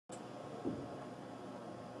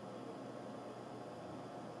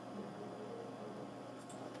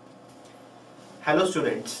Hello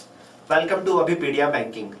students, welcome to अभिपेडिया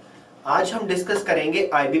banking. आज हम discuss करेंगे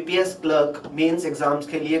आईबीपीएस क्लर्क मेंस एग्जाम्स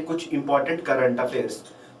के लिए कुछ इंपॉर्टेंट करंट अफेयर्स।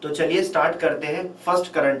 तो चलिए स्टार्ट करते हैं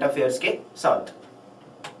फर्स्ट करंट अफेयर्स के साथ।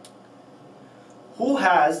 Who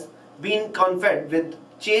has been conferred with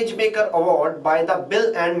change maker award by the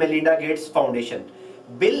bill and Melinda Gates foundation.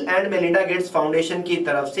 Bill and Melinda Gates foundation की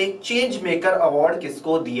तरफ से चेंज मेकर अवार्ड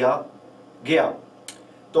किसको दिया गया?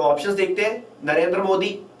 तो ऑप्शंस देखते हैं। नरेंद्र मोदी,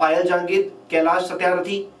 पायल जांगिद, कैलाश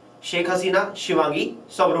सत्यार्थी, शेख हसीना, शिवांगी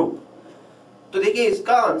स्वरूप। तो देखिए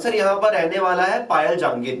इसका आंसर यहां पर रहने वाला है पायल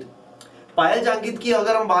जांगिद। पायल जांगिद की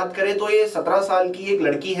अगर हम बात करें तो ये 17 साल की एक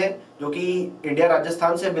लड़की है जो कि इंडिया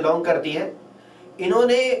राजस्थान से बिलोंग करती है।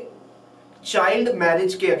 इन्होंने चाइल्ड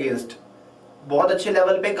मैरिज के अगेंस्ट बहुत अच्छे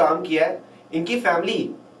लेवल पे काम किया है। इनकी फैमिली,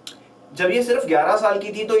 जब ये सिर्फ 11 साल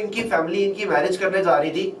की थी तो इनकी फैमिली इनकी मैरिज करने जा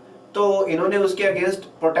रही थी, तो इन्होंने उसके अगेंस्ट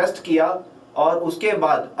प्रोटेस्ट किया और उसके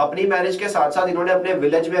बाद अपनी मैरिज के साथ साथ इन्होंने अपने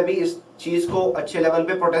विलेज में भी इस चीज को अच्छे लेवल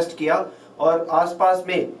पे प्रोटेस्ट किया और आसपास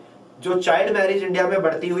में जो चाइल्ड मैरिज इंडिया में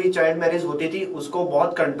बढ़ती हुई चाइल्ड मैरिज होती थी उसको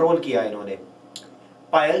बहुत कंट्रोल किया इन्होंने।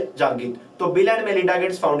 पायल जांगिद। तो bill and Melinda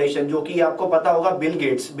Gates foundation, जो कि आपको पता होगा बिल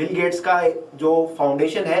गेट्स का जो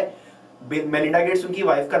फाउंडेशन है, मेलिंडा गेट्स उनकी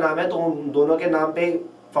वाइफ का नाम है, तो उन दोनों के नाम पे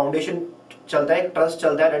फाउंडेशन चलता है, एक ट्रस्ट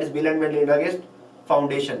चलता है, that is bill and Melinda Gates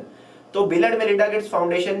foundation. तो bill and Melinda Gates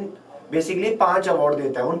foundation basically 5 award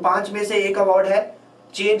देता है। उन 5 में से एक अवार्ड है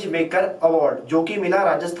चेंज मेकर अवार्ड, जो कि मिला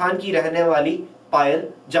राजस्थान की रहने वाली पायल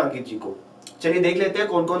जांगिद जी को। चलिए देख लेते हैं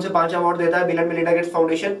कौन कौन से 5 अवार्ड देता है bill and Melinda Gates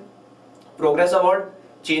foundation. Progress award,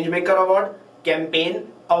 change maker award, campaign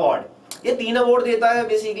award. ये 3 अवार्ड देता है।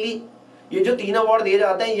 बेसिकली ये जो 3 अवार्ड दिए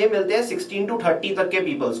जाते हैं ये मिलते हैं 16 to 30 तक के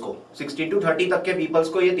पीपल्स को। 16 to 30 तक के पीपल्स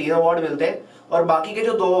को ये 3 अवार्ड मिलते हैं। और बाकी के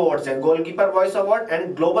जो 2 अवार्ड्स हैं, goalkeeper voice award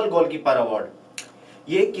and global goalkeeper award,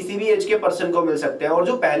 ये किसी भी एज के पर्सन को मिल सकते हैं। और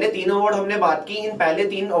जो पहले 3 अवार्ड हमने बात की, इन पहले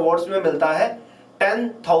 3 अवार्ड्स में मिलता है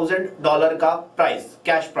 $10,000 का प्राइज,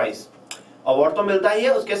 कैश प्राइज। अवार्ड तो मिलता ही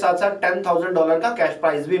है, उसके साथ साथ $10,000 का कैश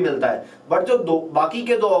प्राइज भी मिलता है। बट जो बाकी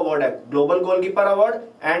के 2 अवार्ड है, global goalkeeper award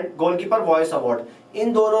and goalkeeper voice award,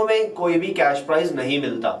 इन दोनों में कोई भी कैश प्राइज नहीं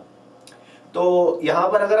मिलता। तो यहां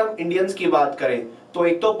पर अगर हम इंडियंस की बात करें तो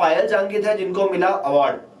एक तो पायल जांगिद है जिनको मिला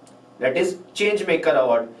award, that is change maker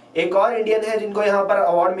award. एक और इंडियन है जिनको यहां पर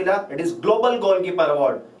अवार्ड मिला, that is global goalkeeper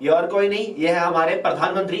award. ये और कोई नहीं, ये है हमारे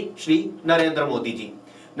प्रधानमंत्री श्री नरेंद्र मोदी जी।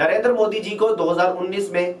 नरेंद्र मोदी जी को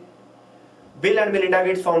 2019 में bill and Melinda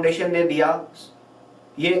Gates foundation ने दिया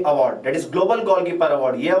ये award, that is global goalkeeper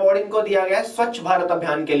award. ये अवार्ड इनको दिया गया है स्वच्छ भारत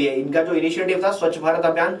अभियान के लिए। इनका जो इनिशिएटिव था स्वच्छ भारत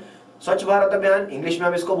अभियान, स्वच्छ भारत अभियान इंग्लिश में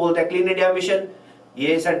हम इसको बोलते हैं क्लीन इंडिया मिशन।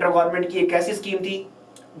 ये सेंट्रल गवर्नमेंट की एक ऐसी स्कीम थी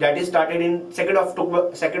that is started in 2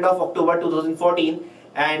 October 2014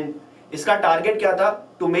 and इसका टारगेट क्या था?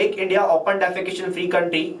 To make India open defecation free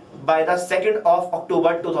country by the 2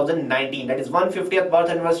 October 2019, that is 150th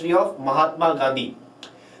birth anniversary of Mahatma Gandhi.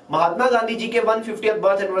 Mahatma Gandhi ji के 150th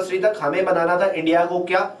बर्थ एनिवर्सरी तक हमें बनाना था इंडिया को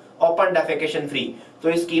क्या? Open defecation free. तो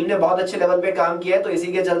इस स्कीम ने बहुत अच्छे लेवल पे काम किया है, तो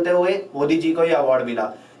इसी के चलते हुए मोदी जी को ये अवार्ड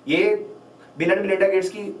मिला। ये बिल एंड मेलिंडा गेट्स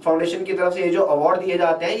की फाउंडेशन की तरफ से ये जो अवार्ड दिए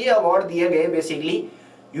जाते हैं, ये अवार्ड दिए गए basically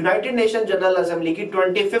United nation general assembly की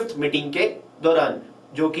 25th मीटिंग के दौरान,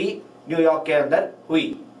 जो कि न्यूयॉर्क के अंदर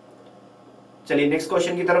हुई। चलिए नेक्स्ट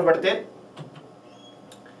क्वेश्चन की तरफ बढ़ते हैं।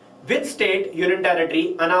 Which state union territory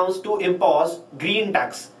announced to impose green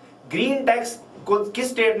tax? Green tax को किस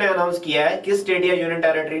स्टेट ने अनाउंस किया है, किस स्टेट या यूनियन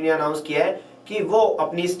टेरिटरी ने अनाउंस किया है कि वो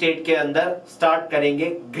अपनी स्टेट के अंदर स्टार्ट करेंगे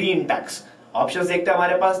ग्रीन टैक्स? ऑप्शंस देखते हैं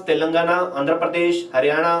हमारे पास, तेलंगाना, आंध्र प्रदेश,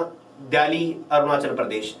 हरियाणा, दिल्ली, अरुणाचल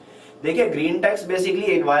प्रदेश। देखिए ग्रीन टैक्स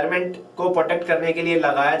बेसिकली एनवायरनमेंट को प्रोटेक्ट करने के लिए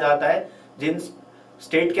लगाया जाता है। जिन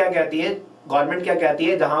स्टेट क्या कहती है, गवर्नमेंट क्या कहती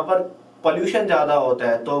है, जहां पर पॉल्यूशन ज्यादा होता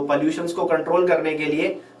है तो पॉल्यूशंस को कंट्रोल करने के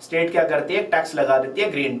लिए स्टेट क्या करती है? टैक्स लगा देती है,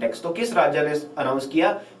 ग्रीन टैक्स। तो किस राज्य ने अनाउंस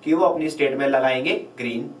किया कि वो अपनी स्टेट में लगाएंगे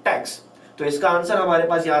ग्रीन टैक्स? तो इसका आंसर हमारे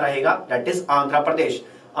पास यहाँ रहेगा, दैट इज आंध्र प्रदेश।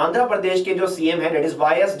 आंध्र प्रदेश के जो सीएम है that is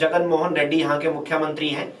YS Jagan Mohan Reddy, यहाँ के मुख्यमंत्री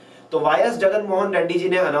हैं। तो वाईएस जगन मोहन रेड्डी जी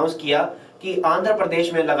ने अनाउंस किया कि आंध्र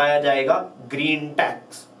प्रदेश में लगाया जाएगा ग्रीन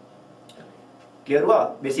टैक्स। क्लियर हुआ?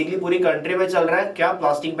 बेसिकली पूरी कंट्री में चल रहा है क्या?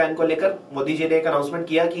 प्लास्टिक बैन को लेकर मोदी जी ने एक अनाउंसमेंट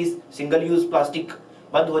किया कि सिंगल यूज प्लास्टिक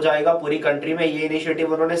बंद हो जाएगा पूरी कंट्री में। ये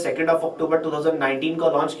इनिशिएटिव उन्होंने 2 अक्टूबर 2019 को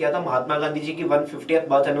लॉन्च किया था महात्मा गांधी जी की 150th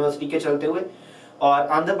बर्थ एनिवर्सरी के चलते हुए, और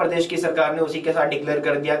आंध्र प्रदेश की सरकार ने उसी के साथ डिक्लेयर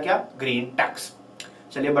कर दिया क्या? Green tax.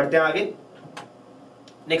 चलिए बढ़ते हैं आगे।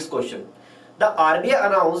 Next question. The RBI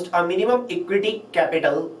announced a minimum equity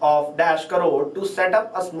capital of dash crore to set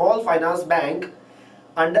up a small finance bank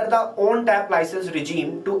under the own tap license regime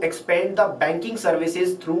to expand the banking services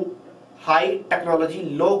through high technology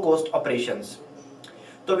low cost operations।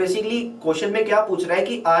 तो basically question में क्या पूछ रहा है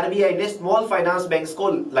कि RBI ने small finance banks को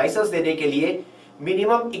licence देने के लिए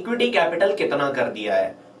मिनिमम इक्विटी कैपिटल कितना कर दिया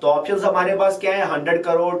है। तो ऑप्शंस हमारे पास क्या है, 100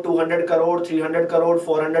 करोड़, 200 करोड़, 300 करोड़,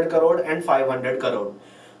 400 करोड़ एंड 500 करोड़।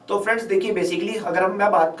 तो फ्रेंड्स देखिए बेसिकली अगर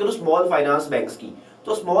मैं बात करूं स्मॉल फाइनेंस बैंक्स की,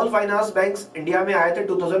 तो स्मॉल फाइनेंस बैंक्स इंडिया में आए थे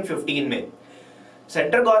 2015 में।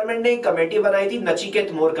 सेंट्रल गवर्नमेंट ने एक कमेटी बनाई थी,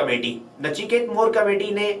 नचिकेत मोर कमेटी। नचिकेत मोर कमेटी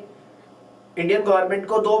ने इंडियन गवर्नमेंट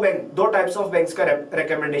को दो टाइप्स ऑफ बैंक्स का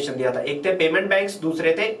रिकमेंडेशन दिया था। एक थे पेमेंट बैंक्स,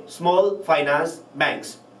 दूसरे थे स्मॉल फाइनेंस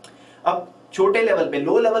बैंक्स। अब छोटे लेवल पे,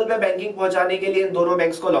 लो लेवल पे बैंकिंग पहुंचाने के लिए इन दोनों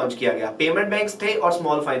बैंक्स को लॉन्च किया गया। पेमेंट बैंक्स थे और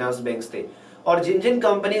स्मॉल फाइनेंस बैंक्स थे। और जिन जिन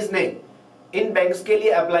कंपनीज ने इन बैंक्स के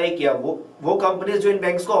लिए अप्लाई किया, वो कंपनीज जो इन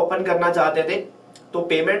बैंक्स को ओपन करना चाहते थे, तो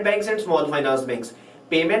payment banks and small finance banks.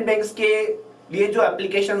 Payment banks के लिए जो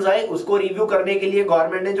एप्लीकेशंस आए उसको रिव्यू करने के लिए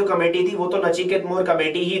गवर्नमेंट ने जो कमेटी थी वो तो नचिकेत मोर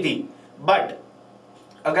कमेटी ही थी। बट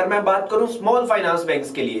अगर मैं बात करूं स्मॉल फाइनेंस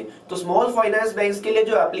बैंक्स के लिए, तो स्मॉल फाइनेंस बैंक्स के लिए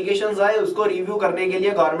जो एप्लीकेशंस आए उसको रिव्यू करने के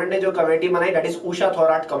लिए गवर्नमेंट ने जो कमेटी बनाई, that is Usha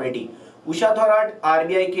Thorat committee. Usha Thorat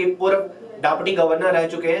RBI के पूर्व डेप्यूटी गवर्नर रह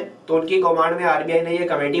चुके हैं, तो उनकी कमांड में आरबीआई ने ये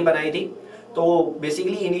कमेटी बनाई थी। तो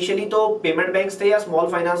बेसिकली इनिशियली तो पेमेंट बैंक्स थे या स्मॉल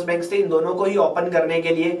फाइनेंस बैंक्स थे, इन दोनों को ही ओपन करने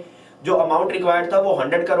के लिए जो अमाउंट रिक्वायर्ड था वो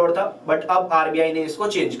 100 करोड़ था। बट अब आरबीआई ने इसको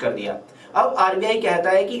चेंज कर दिया। अब आरबीआई कहता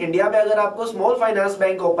है कि इंडिया में अगर आपको स्मॉल फाइनेंस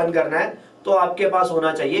बैंक ओपन करना है तो आपके पास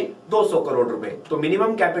होना चाहिए 200 करोड़ रुपए। तो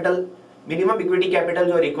मिनिमम इक्विटी कैपिटल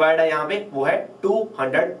जो रिक्वायर्ड है यहाँ पे वो है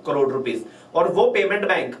 200 करोड़ रुपीस। और वो पेमेंट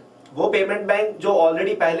बैंक जो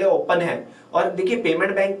ऑलरेडी पहले ओपन है। और देखिए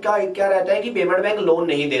पेमेंट बैंक का क्या रहता है कि पेमेंट बैंक लोन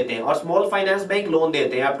नहीं देते हैं और स्मॉल फाइनेंस बैंक लोन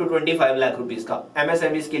देते हैं अप टू 25 लाख रुपीस का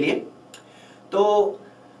एमएसएमईज के लिए। तो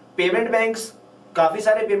पेमेंट बैंक्स, काफी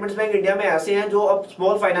सारे पेमेंट्स बैंक इंडिया में ऐसे हैं जो अब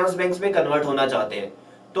स्मॉल फाइनेंस बैंक्स में कन्वर्ट होना चाहते हैं।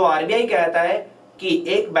 तो आरबीआई कहता है कि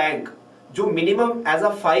एक बैंक जो minimum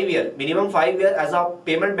 5 year as a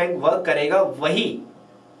payment bank work करेगा वही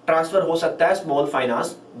ट्रांसफर हो सकता है स्मॉल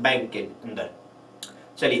फाइनेंस बैंक के अंदर।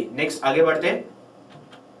 चलिए नेक्स्ट आगे बढ़ते हैं।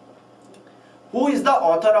 Who is the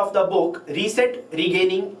author of the book reset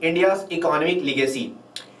regaining India's economic legacy?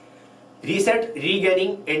 Reset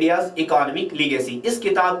regaining India's economic legacy, इस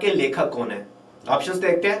किताब के लेखक कौन है? ऑप्शंस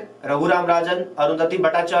देखते हैं, रघुराम राजन, अरुंधति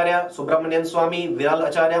भट्टाचार्य, सुब्रमण्यन स्वामी, विरल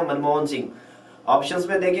आचार्य, मनमोहन सिंह। ऑप्शंस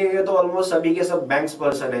में देखेंगे तो ऑलमोस्ट सभी के सब बैंक्स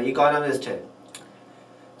पर्सन है, इकोनॉमिस्ट है।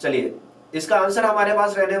 चलिए इसका आंसर हमारे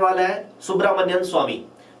पास रहने वाला है सुब्रमण्यन स्वामी,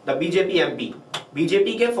 द बीजेपी एमपी।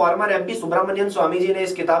 बीजेपी के फॉर्मर एमपी सुब्रमण्यन स्वामी जी ने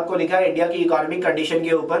इस किताब को लिखा है इंडिया की इकोनॉमिक कंडीशन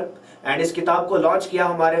के ऊपर। एंड इस किताब को लॉन्च किया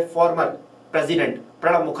हमारे फॉर्मर प्रेसिडेंट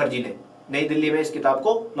प्रणब मुखर्जी ने, नई दिल्ली में इस किताब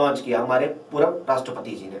को लॉन्च किया हमारे पूर्व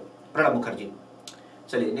राष्ट्रपति जी ने, प्रणब मुखर्जी।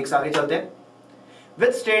 चलिए नेक्स्ट आगे चलते हैं।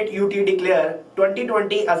 Which state UT declare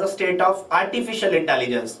 2020 as a state of artificial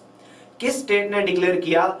intelligence? किस स्टेट ने डिक्लेयर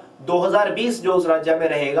किया 2020 जो उस राज्य में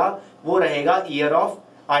रहेगा वो रहेगा ईयर ऑफ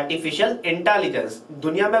आर्टिफिशियल इंटेलिजेंस।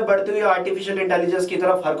 दुनिया में बढ़ती हुई आर्टिफिशियल इंटेलिजेंस की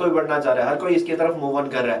तरफ हर कोई बढ़ना चाह रहा है, हर कोई इसकी तरफ मूव ऑन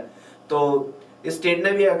कर रहा है। तो इस स्टेट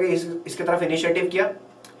ने भी आगे इसकी तरफ इनिशिएटिव किया।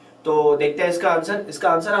 तो देखते हैं इसका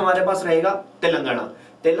आंसर हमारे पास रहेगा तेलंगाना।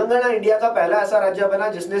 तेलंगाना इंडिया का पहला ऐसा राज्य बना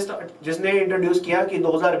जिसने इंट्रोड्यूस किया कि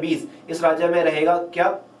 2020 इस राज्य में रहेगा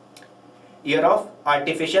क्या, year of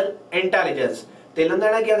artificial intelligence.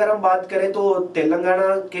 Telangana की अगर हम बात करें तो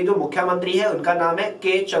तेलंगाना के जो मुख्यमंत्री है उनका नाम है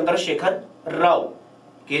के चंद्रशेखर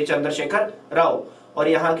राव। और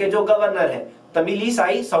यहाँ के जो गवर्नर है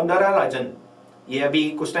तमिलिसाई सौंदरराजन, ये अभी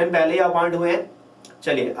कुछ टाइम पहले अपॉइंट हुए हैं।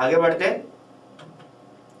 चलिए आगे बढ़ते हैं।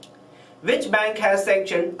 Which bank has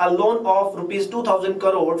sanctioned a loan of rupees 2000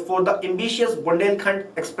 crore for the ambitious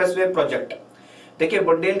Bundelkhand expressway project? देखिए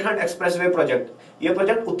बुंदेलखंड एक्सप्रेसवे प्रोजेक्ट, ये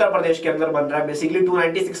प्रोजेक्ट उत्तर प्रदेश के अंदर बन रहा है। बेसिकली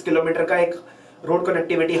 296 किलोमीटर का एक रोड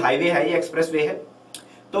कनेक्टिविटी हाईवे है, ये एक्सप्रेसवे है।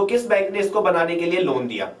 तो किस बैंक ने इसको बनाने के लिए लोन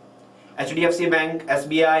दिया? HDFC bank,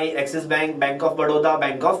 SBI, axis bank, bank of Baroda,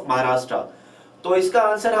 bank of Maharashtra. तो इसका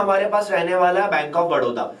आंसर हमारे पास रहने वाला है bank of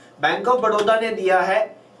Baroda. Bank of Baroda ने दिया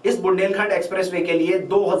है इस बुंदेलखंड एक्सप्रेसवे के लिए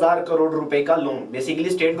 2000 करोड़ रुपए का लोन। बेसिकली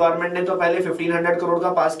स्टेट गवर्नमेंट ने तो पहले 1500 करोड़ का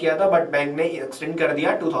पास किया था, बट बैंक ने एक्सटेंड कर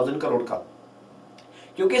दिया 2000 करोड़ का,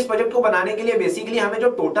 क्योंकि इस प्रोजेक्ट को बनाने के लिए बेसिकली हमें जो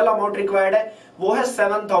टोटल अमाउंट रिक्वायर्ड है वो है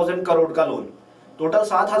 7000 करोड़ का लोन। टोटल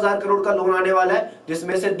 7000 करोड़ का लोन आने वाला है,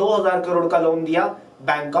 जिसमें से 2000 करोड़ का लोन दिया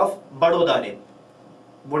बैंक ऑफ बड़ौदा ने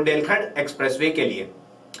बुंदेलखंड एक्सप्रेसवे के लिए।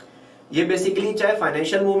 ये बेसिकली चाहे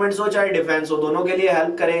फाइनेंशियल मूवमेंट्स हो चाहे डिफेंस हो, दोनों के लिए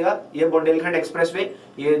हेल्प करेगा ये बुंदेलखंड एक्सप्रेसवे।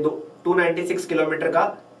 ये 296 किलोमीटर का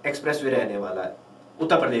एक्सप्रेसवे रहने वाला है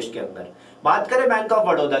उत्तर प्रदेश के अंदर। बात करें बैंक ऑफ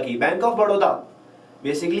बड़ौदा की, bank of Baroda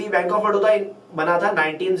basically bank of Baroda बना था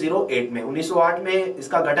 1908 में, 1908 में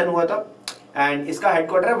इसका गठन हुआ था। एंड इसका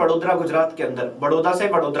हेडक्वार्टर है वडोदरा गुजरात के अंदर, बड़ौदा से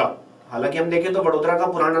वडोदरा। हालांकि हम देखें तो वडोदरा का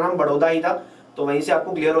पुराना नाम बड़ौदा ही था, तो वहीं से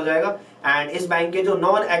आपको क्लियर हो जाएगा। एंड इस बैंक के जो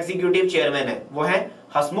नॉन एग्जीक्यूटिव चेयरमैन है वो है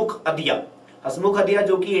हसमुख अदिया। हसमुख अदिया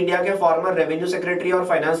जो कि इंडिया के फॉर्मर रेवेन्यू सेक्रेटरी और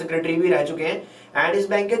फाइनेंस सेक्रेटरी भी रह चुके हैं। एंड इस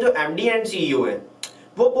बैंक के जो एमडी एंड सीईओ है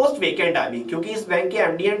वो पोस्ट वेकेंट है अभी, क्योंकि इस बैंक के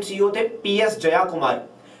एमडी एंड सीईओ थे पीएस जया कुमार।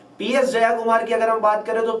 पीएस जया कुमार की अगर हम बात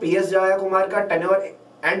करें तो पीएस जया कुमार का टेन्योर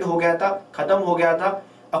एंड हो गया था, खत्म हो गया था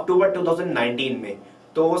अक्टूबर 2019 में,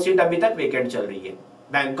 तो वो सीट अभी तक वेकेंट चल रही है,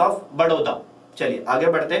 बैंक ऑफ बड़ौदा। चलिए आगे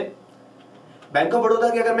बढ़ते हैं। बैंक ऑफ बड़ौदा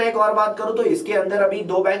की अगर मैं एक और बात करूं तो इसके अंदर अभी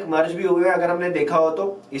दो बैंक मर्ज भी हुए, अगर हमने देखा हो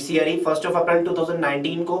तो इस ईयर ही 1 अप्रैल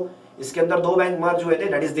 2019 को इसके अंदर दो बैंक मर्ज हुए थे,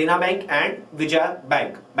 दैट इज देना bank and Vijaya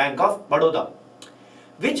bank, bank of Baroda.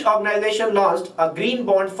 Which organization launched a green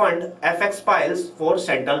bond fund FX Piles for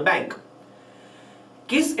central bank?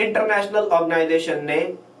 किस इंटरनेशनल ऑर्गेनाइजेशन ने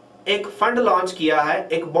एक फंड लॉन्च किया है,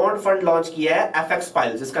 एक बॉन्ड फंड लॉन्च किया है FX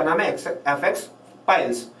Piles, जिसका नाम है FX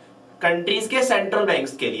Piles, कंट्रीज के सेंट्रल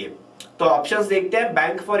बैंक्स के लिए। तो ऑप्शंस देखते हैं,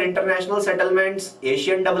 bank for international settlements,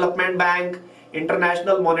 Asian development bank,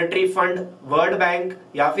 international monetary fund, world bank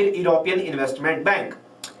या फिर यूरोपियन इन्वेस्टमेंट बैंक।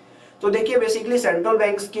 तो देखिए बेसिकली सेंट्रल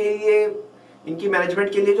बैंक्स के लिए, इनकी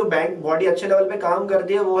मैनेजमेंट के लिए जो बैंक बॉडी अच्छे लेवल पे काम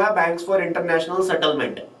करती है वो है banks for international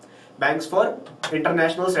settlement, banks for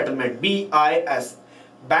international settlement BIS।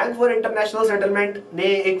 Bank for international settlement ने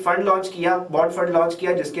एक फंड लॉन्च किया, बॉन्ड फंड लॉन्च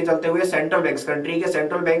किया, जिसके चलते हुए सेंट्रल बैंक्स, कंट्री के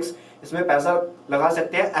सेंट्रल बैंक्स इसमें पैसा लगा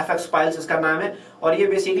सकते हैं। FX Piles इसका नाम है और ये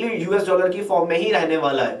बेसिकली US डॉलर की फॉर्म में ही रहने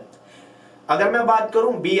वाला है। अगर मैं बात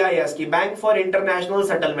करूं BIS की, बैंक फॉर इंटरनेशनल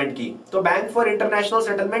सेटलमेंट की, तो बैंक फॉर इंटरनेशनल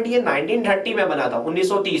सेटलमेंट ये 1930 में बना था,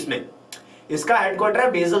 1930 में। इसका हेडक्वार्टर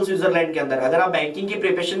है बेसल स्विट्जरलैंड के अंदर। अगर आप बैंकिंग की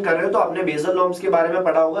प्रिपरेशन कर रहे हो तो आपने बेसल नॉर्म्स के बारे में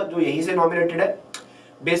पढ़ा होगा, जो यहीं से नॉमिनेटेड है,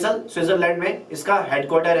 बेसल स्विट्जरलैंड में इसका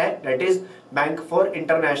हेडक्वार्टर है, that is bank for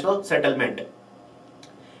international settlement.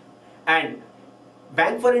 And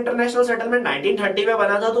bank for international settlement 1930 में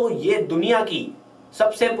बना था, तो ये दुनिया की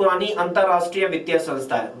सबसे पुरानी अंतरराष्ट्रीय वित्तीय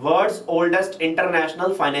संस्था है, world's oldest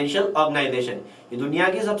international financial organisation. ये दुनिया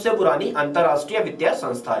की सबसे पुरानी अंतरराष्ट्रीय वित्तीय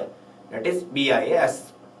संस्था है, दैट इज BIS।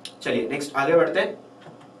 चलिए नेक्स्ट आगे बढ़ते हैं।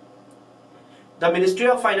 The ministry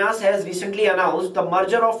of finance has recently announced the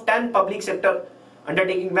merger of 10 public sector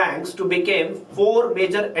undertaking banks to become 4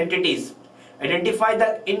 major entities. Identify the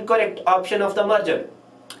incorrect option of the merger.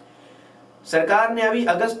 सरकार ने अभी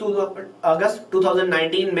अगस्त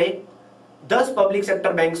 2019 में 10 पब्लिक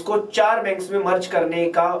सेक्टर बैंक्स को 4 banks में मर्ज करने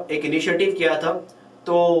का एक इनिशिएटिव किया था।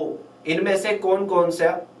 तो इनमें से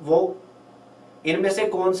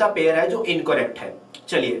कौन सा पेयर है जो इनकरेक्ट है?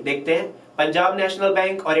 चलिए देखते हैं। Punjab national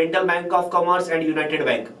bank, oriental bank of commerce and United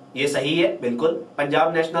bank, ये सही है बिल्कुल।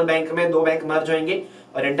 पंजाब नेशनल बैंक में 2 बैंक मर्ज होंगे,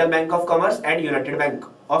 oriental bank of commerce and United bank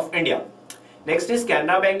of India. Next is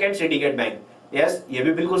Canara bank and syndicate bank, yes ये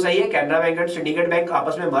भी बिल्कुल सही है। Canara bank and syndicate bank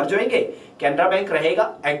आपस में मर्ज होंगे, कैनरा बैंक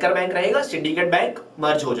रहेगा, एंकर बैंक रहेगा, सिंडिकेट बैंक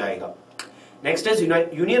मर्ज हो जाएगा। Next is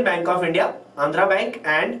union bank of India, Andhra bank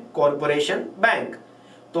and corporation bank,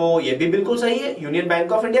 तो ये भी बिल्कुल सही है। यूनियन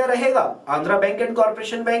बैंक ऑफ इंडिया रहेगा, Andhra bank and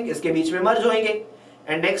corporation bank इसके बीच में मर्ज होंगे।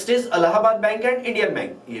 And next is Allahabad bank and Indian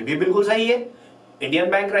bank, ये भी बिल्कुल सही है। इंडियन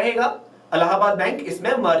बैंक रहेगा, इलाहाबाद बैंक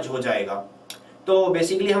इसमें मर्ज हो जाएगा। तो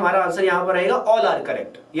बेसिकली हमारा आंसर यहाँ पर रहेगा ऑल आर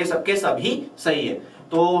करेक्ट, ये सबके सभी सही है।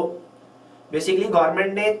 तो बेसिकली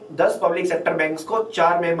गवर्नमेंट ने 10 पब्लिक सेक्टर बैंक्स को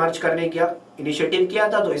 4 में मर्ज करने का इनिशिएटिव किया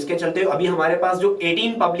था, तो इसके चलते अभी हमारे पास जो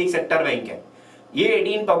 18 पब्लिक सेक्टर बैंक है, ये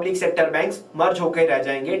 18 पब्लिक सेक्टर बैंक्स मर्ज होकर रह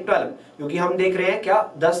जाएंगे 12, क्योंकि हम देख रहे हैं क्या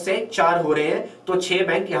 10 से 4 हो रहे हैं, तो 6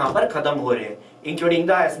 बैंक यहाँ पर खत्म हो रहे हैं, including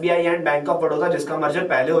the SBI and bank of Baroda, जिसका मर्जर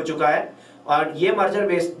पहले हो चुका है। और ये मर्जर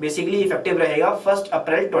बेसिकली इफेक्टिव रहेगा 1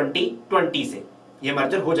 अप्रैल 2020 से ये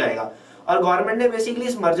मर्जर हो जाएगा। और गवर्नमेंट ने बेसिकली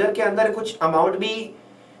इस मर्जर के अंदर कुछ अमाउंट भी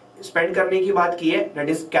स्पेंड करने की बात की है, दैट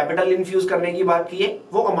इज कैपिटल इन्फ्यूज करने की बात की है।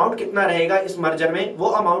 वो अमाउंट कितना रहेगा इस मर्जर में? वो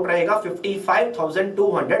अमाउंट रहेगा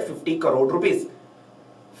 55,250 करोड़ रुपीस,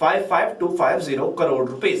 55,250 करोड़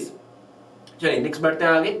रुपीस। चलिए नेक्स्ट बढ़ते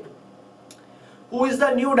हैं आगे। Who is the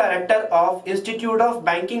new director of Institute of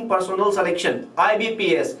Banking Personnel Selection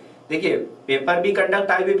IBPS? देखिए पेपर भी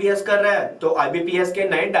कंडक्ट IBPS कर रहा है, तो IBPS के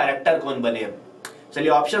नए डायरेक्टर कौन बने हैं? चलिए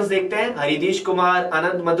ऑप्शंस देखते हैं। हरिदीश कुमार,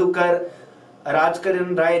 आनंद मधुकर,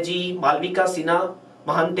 राजकिरण राय जी, मालविका सिन्हा,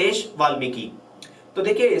 महंतेश वाल्मीकि। तो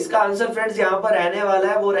देखिए इसका आंसर फ्रेंड्स यहाँ पर रहने वाला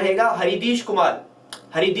है, वो रहेगा हरिदीश कुमार।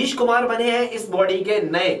 हरिदीश कुमार बने हैं इस बॉडी के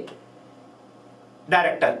नए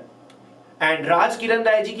डायरेक्टर। एंड राजकिरण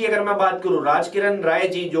राय जी की अगर मैं बात करूं, राजकिरण राय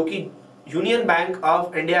जी जो कि यूनियन बैंक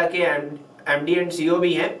ऑफ इंडिया के MD एंड CEO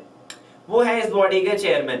भी हैं, वो है इस बॉडी के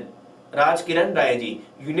chairman. Rajkiran Rai ji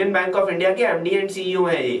union bank of India के MD एंड CEO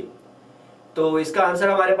हैं ये। तो इसका आंसर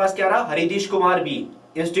हमारे पास क्या रहा? हरिदीश Kumar B.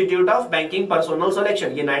 Institute of banking personnel selection,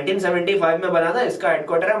 ये 1975 में बना था, इसका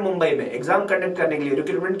हेडक्वार्टर है मुंबई में। एग्जाम कंडक्ट करने के लिए,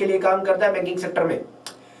 रिक्रूटमेंट के लिए काम करता है बैंकिंग सेक्टर में।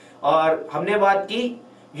 और हमने बात की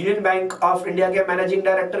यूनियन बैंक ऑफ इंडिया के managing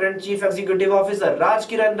director and chief executive officer राज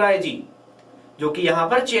किरण राय जी, जो कि यहाँ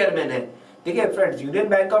पर चेयरमैन है। देखिए friends, union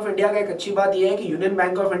bank of India का एक अच्छी बात यह है कि यूनियन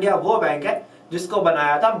बैंक ऑफ इंडिया वो बैंक है जिसको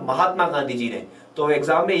बनाया था महात्मा गांधी जी ने। तो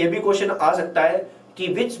एग्जाम में यह भी क्वेश्चन आ सकता है कि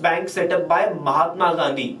which bank setup bye Mahatma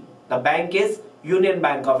Gandhi? The bank is union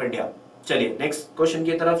bank of India. चलिए नेक्स्ट क्वेश्चन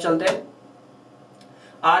की तरफ चलते हैं।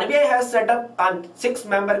 RBI has set up a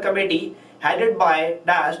 6-member committee headed by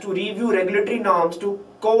Dash to review regulatory norms to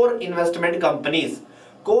core investment companies.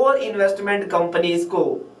 core investment companies को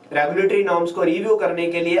regulatory norms को review करने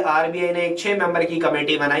के लिए RBI ने एक 6 मेंबर की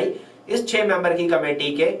कमेटी बनाई। इस 6 मेंबर की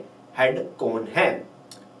कमेटी के हेड कौन है?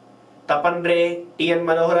 तपन रे, TN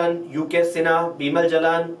मनोहरन, UK सिन्हा, बिमल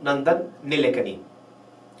जलान, नंदन नीलेकनी।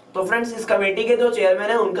 तो फ्रेंड्स, इस कमेटी के जो चेयरमैन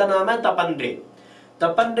है उनका नाम है तपन रे।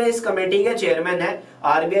 तपन रे इस कमेटी के चेयरमैन है।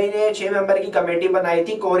 RBI ने 6 मेंबर की कमेटी बनाई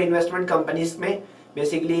थी कोर इन्वेस्टमेंट कंपनीज में,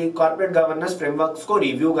 बेसिकली कॉर्पोरेट गवर्नेंस फ्रेमवर्क्स को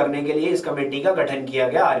रिव्यू करने के लिए इस कमेटी का गठन किया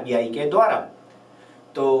गया RBI के द्वारा।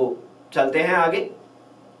 तो चलते हैं आगे।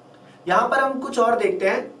 यहां पर हम कुछ और देखते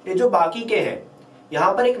हैं, ये जो बाकी के हैं,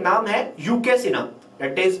 यहां पर एक नाम है UK सिन्हा,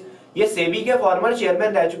 दैट इज ये सेबी के फॉर्मर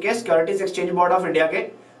चेयरमैन रह चुके हैं, securities exchange board of India के।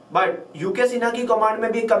 बट UK सिन्हा की कमांड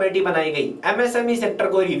में भी एक कमेटी बनाई गई MSME सेक्टर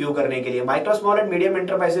को रिव्यू करने के लिए, micro small and medium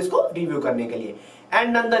enterprises को रिव्यू करने के लिए।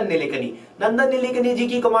 एंड नंदन नीलेकनी जी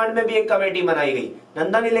की कमांड में भी एक कमेटी बनाई गई।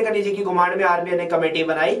 नंदन नीलेकनी जी की कमांड में RBI ने कमेटी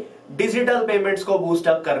बनाई डिजिटल पेमेंट्स को बूस्ट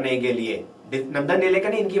अप करने के लिए। नंदन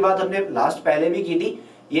नीलेकनी, इनकी बात हमने लास्ट पहले भी की थी,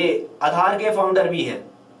 ये आधार के फाउंडर भी हैं।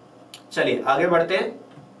 चलिए आगे बढ़ते हैं।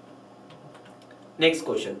 Next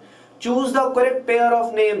question, choose the correct pair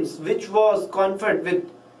of names which was conferred with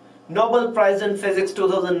Nobel prize in physics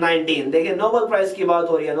 2019। देखिए नोबेल प्राइज की बात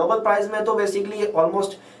हो रही है। नोबेल प्राइज में तो बेसिकली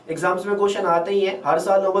ऑलमोस्ट एग्जाम्स में क्वेश्चन आते ही हैं, हर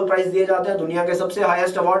साल नोबेल प्राइज दिए जाते हैं, दुनिया के सबसे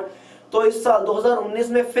हाईएस्ट अवार्ड। तो इस साल 2019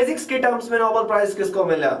 में फिजिक्स के टर्म्स में नोबेल प्राइज किसको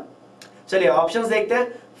मिला? चलिए ऑप्शंस देखते हैं।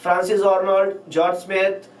 Francis Arnold, George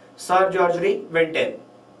Smith, sir जॉर्जरी वेंटेन,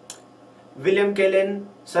 William केलिन,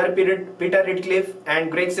 sir Peter रिडक्लिफ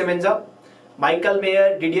and Greg Semenza, Michael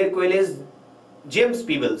mayor, Didier क्विलिस, James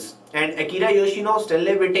Peebles and Akira Yoshino,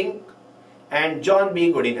 Stanley विटिंग and John B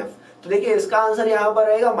गुडिनफ। तो देखिए इसका आंसर यहाँ पर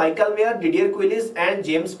रहेगा Michael mayor, Didier क्विलिस and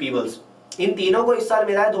James Peebles. इन तीनों को इस साल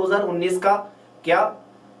मिला है 2019 का क्या?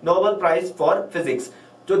 Nobel prize for physics.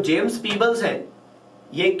 जो जेम्स पीबल्स हैं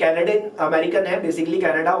ये कैनेडियन अमेरिकन है, बेसिकली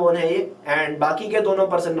कनाडा बोर्न है ये। एंड बाकी के दोनों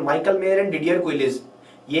person Michael mayor and Didier क्विलिस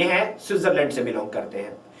ये हैं स्विट्जरलैंड से बिलोंग करते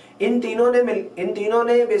हैं। इन तीनों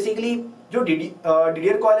ने बेसिकली जो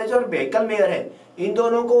डिडियर कॉलेज और माइकल मेयर है, इन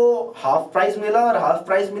दोनों को हाफ प्राइज मिला और हाफ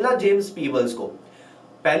प्राइज मिला जेम्स पीबल्स को।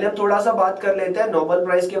 पहले हम थोड़ा सा बात कर लेते हैं नोबेल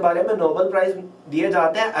प्राइज के बारे में। नोबेल प्राइज दिए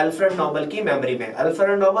जाते हैं अल्फ्रेड नोबेल की मेमोरी में।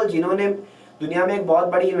 अल्फ्रेड नोबेल जिन्होंने दुनिया में एक बहुत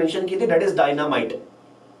बड़ी इन्वेंशन की थी, दैट इज डायनामाइट।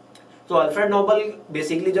 तो अल्फ्रेड नोबेल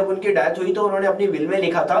बेसिकली जब उनकी डेथ हुई तो उन्होंने अपनी विल में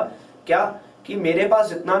लिखा था क्या कि मेरे पास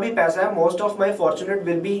जितना भी पैसा है, most of my fortunate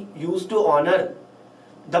will be used to honour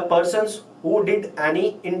the persons who did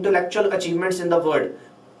any intellectual achievements in the world.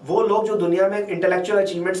 वो लोग जो दुनिया में इंटेलेक्चुअल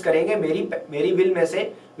अचीवमेंट्स करेंगे, मेरी विल में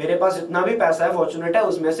से मेरे पास जितना भी पैसा है फॉर्चूनेट है,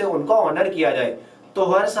 उसमें से उनको ऑनर किया जाए। तो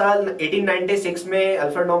हर साल 1896 में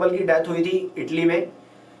अल्फ्रेड नोबेल की डेथ हुई थी इटली में।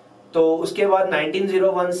 तो उसके बाद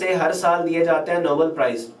 1901 से हर साल दिए जाते हैं नोबेल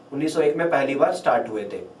प्राइज। 1901 में पहली बार स्टार्ट हुए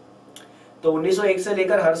थे, तो 1901 से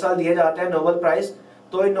लेकर हर साल दिए जाते हैं नोबेल प्राइज।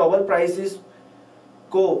 तो इन नोबेल प्राइजेस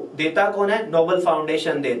को देता कौन है? नोबेल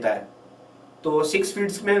फाउंडेशन देता है। तो 6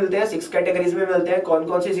 फील्ड्स में मिलते हैं, 6 कैटेगरीज में मिलते हैं। कौन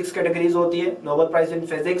कौन सी 6 कैटेगरीज होती है? Nobel prize in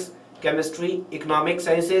physics, chemistry, economic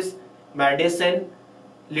sciences, medicine,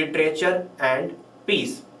 literature and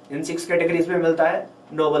piece. In 6 categories में मिलता है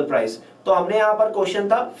नोबेल प्राइज। तो हमने यहाँ पर क्वेश्चन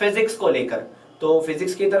था फिजिक्स को लेकर, तो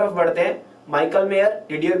फिजिक्स की तरफ बढ़ते हैं। Michael mayor,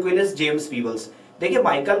 Didier क्विलिस, James Peebles. देखिए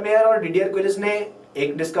माइकल मेयर और डिडियर क्विलिस ने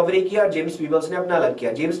एक डिस्कवरी किया और जेम्स पीबल्स ने अपना अलग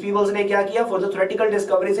किया। जेम्स पीबल्स ने क्या किया? For the theoretical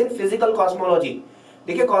discoveries in physical cosmology.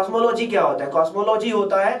 देखिए कॉस्मोलॉजी क्या होता है? कॉस्मोलॉजी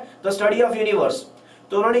होता है द स्टडी ऑफ यूनिवर्स।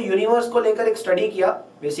 तो उन्होंने यूनिवर्स को लेकर एक स्टडी किया।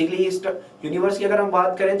 बेसिकली यूनिवर्स की अगर हम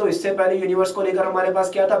बात करें तो इससे पहले यूनिवर्स को लेकर हमारे पास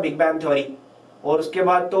क्या था? बिग बैंग थ्योरी, और उसके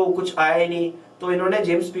बाद तो कुछ आया ही नहीं। तो इन्होंने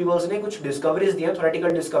जेम्स पीबल्स ने कुछ डिस्कवरीज दिया, थ्योरेटिकल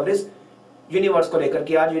डिस्कवरीज यूनिवर्स को लेकर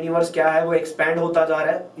कि आज यूनिवर्स क्या है, वो एक्सपैंड होता जा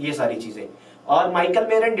रहा है, ये सारी चीजें। और माइकल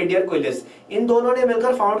मेयर एंड डिडियर क्विलिस, इन दोनों ने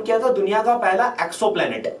मिलकर फाउंड किया था दुनिया का पहला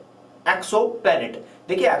एक्सोप्लैनेट। एक्सोप्लैनेट,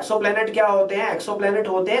 देखिए एक्सोप्लैनेट क्या होते हैं? एक्सोप्लैनेट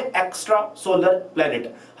होते हैं एक्स्ट्रा सोलर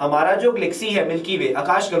प्लैनेट। हमारा जो गैलेक्सी है मिल्की वे,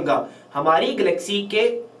 आकाशगंगा, हमारी गैलेक्सी के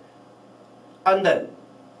अंदर,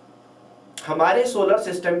 हमारे सोलर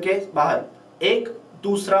सिस्टम के बाहर एक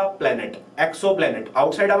दूसरा planet, exo planet,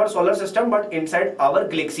 outside our solar system but inside our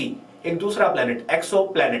Galaxy, एक दूसरा प्लेनेट, एक्सो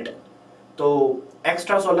प्लेनेट। तो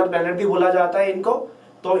एक्स्ट्रा सोलर प्लेनेट भी बोला जाता है इनको।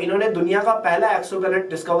 तो इन्होंने दुनिया का पहला एक्सो प्लेनेट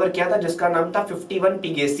डिस्कवर किया था जिसका नाम था 51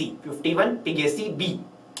 पिगेसी बी।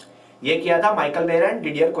 ये किया था Michael mayor and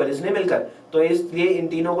Didier college ने मिलकर। तो इसलिए इन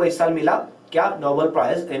तीनों को इस साल मिला क्या, Nobel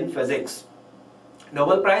prize in physics.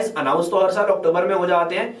 Nobel prize announce तो हर साल अक्टूबर में हो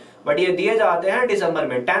जाते हैं, बट ये दिए जाते हैं दिसंबर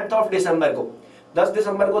में, 10 दिसंबर को, 10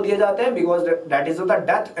 दिसंबर को दिए जाते हैं, because that is the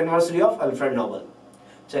death anniversary of Alfred Nobel.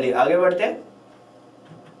 चलिए आगे बढ़ते हैं।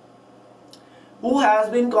 Who has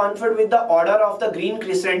been conferred with the Order of the Green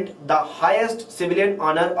Crescent, the highest civilian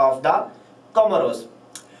honor of the Comoros?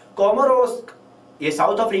 Comoros ये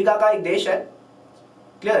साउथ अफ्रीका का एक देश है,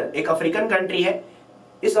 क्लियर, एक अफ्रीकन कंट्री है।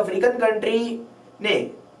 इस अफ्रीकन कंट्री ने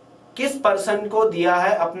किस पर्सन को दिया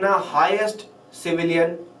है अपना highest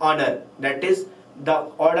civilian honour, that is the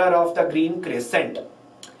order of the green crescent?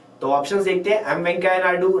 तो ऑप्शंस देखते हैं, एम वेंकैया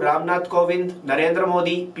नायडू, रामनाथ कोविंद, नरेंद्र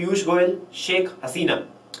मोदी, पीयूष गोयल, शेख हसीना।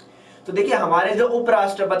 तो देखिए हमारे जो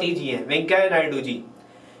उपराष्ट्रपति जी हैं वेंकैया नायडू जी,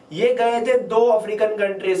 ये गए थे 2 अफ्रीकन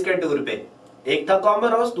कंट्रीज के टूर पे, एक था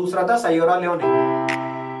कॉमोरोस, दूसरा था सायोरा लियोने।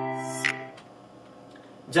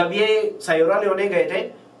 जब ये सायोरा लियोने गए थे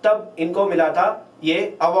तब इनको मिला था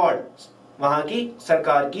ये अवार्ड वहां की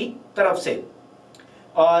सरकार की तरफ से।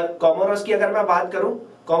 और कॉमोरोस की अगर मैं बात करूं,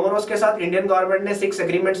 कॉमोरोस के साथ इंडियन गवर्नमेंट ने 6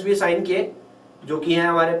 एग्रीमेंट्स भी साइन किए जो कि हैं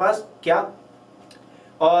हमारे पास क्या।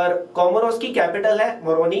 और कॉमोरोस की कैपिटल है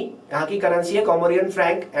मोरोनी, यहाँ की करेंसी है कॉमोरियन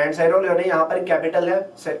फ्रैंक, एंड सायरा लियोने यहाँ पर कैपिटल है।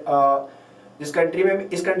 जिस कंट्री में,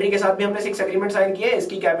 इस कंट्री के साथ भी हमने 6 एग्रीमेंट साइन किए,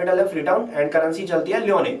 इसकी कैपिटल है फ्रीटाउन एंड करेंसी चलती है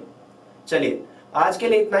लियोने। चलिए आज के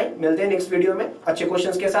लिए इतना ही, मिलते हैं नेक्स्ट वीडियो में अच्छे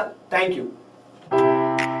क्वेश्चंस के साथ। Thank you.